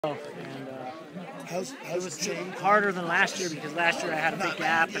And it was harder than last year because last year I had a big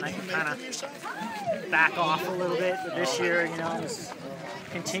gap and I could kind of back off a little bit. But this year, I was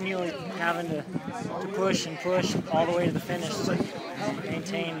continually having to push and push all the way to the finish to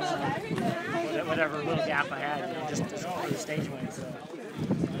maintain whatever little gap I had, just for the stage win. So.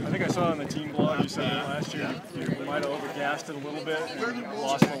 I think I saw on the team blog you said that last year you might have overgassed it a little bit and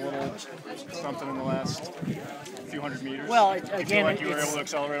lost a little something in the last few hundred meters. Well, again, you feel like you were able to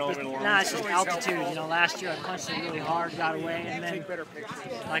accelerate all the way along. Nah, it's just altitude. Last year I punched it really hard, got away, and then,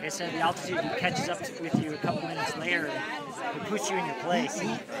 like I said, the altitude catches up with you a couple minutes later and it puts you in your place.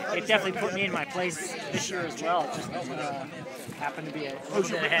 And it definitely put me in my place this year as well. It just happened to be a little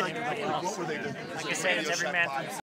bit ahead of everybody else. Like I said, it's every man for himself.